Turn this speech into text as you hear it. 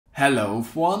Hello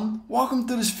everyone, welcome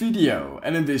to this video,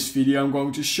 and in this video I'm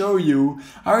going to show you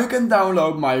how you can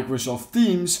download Microsoft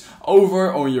Teams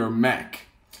over on your Mac.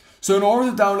 So in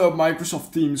order to download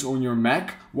Microsoft Teams on your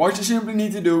Mac, what you simply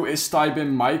need to do is type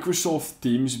in Microsoft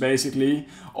Teams basically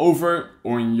over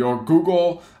on your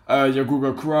Google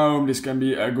Chrome. This can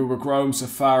be Google Chrome,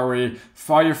 Safari,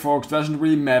 Firefox, doesn't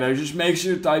really matter. Just make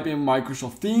sure you type in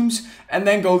Microsoft Teams and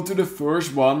then go to the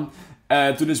first one.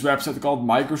 To this website called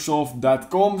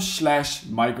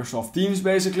microsoft.com/Microsoft Teams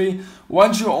basically.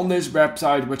 Once you're on this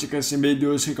website, what you can simply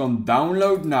do is click on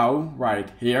download now right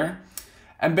here.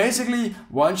 And basically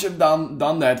once you've done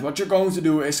that, what you're going to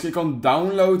do is click on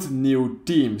download new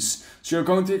Teams. So you're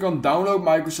going to click on download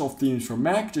Microsoft Teams for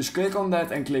Mac. Just click on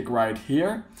that and click right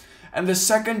here. And the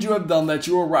second you have done that,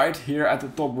 you will right here at the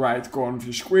top right corner of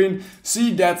your screen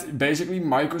see that basically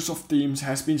Microsoft Teams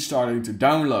has been starting to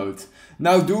download.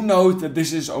 Now do note that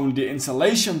this is only the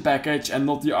installation package and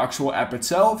not the actual app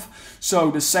itself.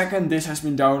 So the second this has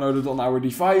been downloaded on our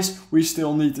device, we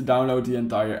still need to download the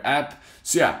entire app.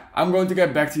 So yeah, I'm going to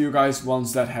get back to you guys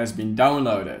once that has been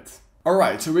downloaded.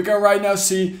 Alright, so we can right now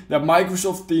see that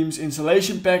Microsoft Teams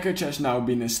installation package has now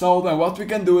been installed, and what we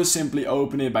can do is simply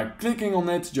open it by clicking on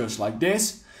it just like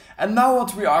this. And now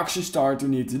what we actually start to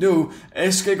need to do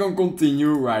is click on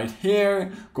continue right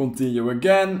here, continue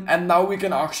again, and now we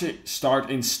can actually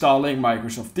start installing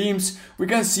Microsoft Teams. We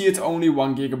can see it's only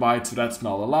 1 GB, so that's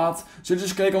not a lot. So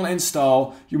just click on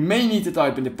install. You may need to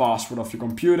type in the password of your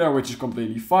computer, which is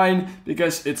completely fine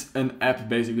because it's an app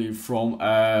basically from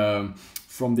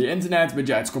the internet, but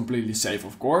yeah, it's completely safe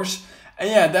of course. And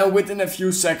yeah, then within a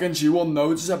few seconds you will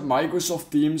notice that Microsoft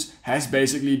Teams has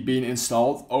basically been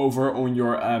installed over on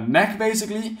your Mac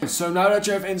basically. So now that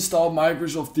you have installed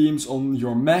Microsoft Teams on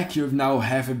your Mac, you now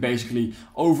have it basically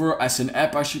over as an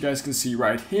app, as you guys can see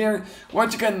right here.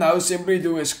 What you can now simply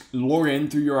do is log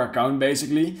into your account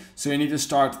basically. So you need to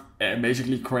start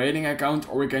basically creating an account,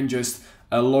 or you can just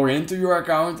log into your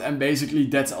account, and basically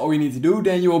that's all you need to do.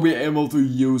 Then you will be able to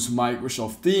use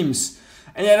Microsoft Teams.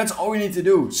 And yeah, that's all you need to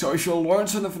do. So if you learned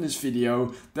something from this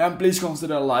video, then please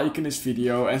consider liking this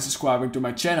video and subscribing to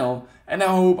my channel. And I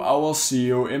hope I will see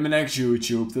you in my next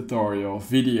YouTube tutorial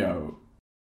video.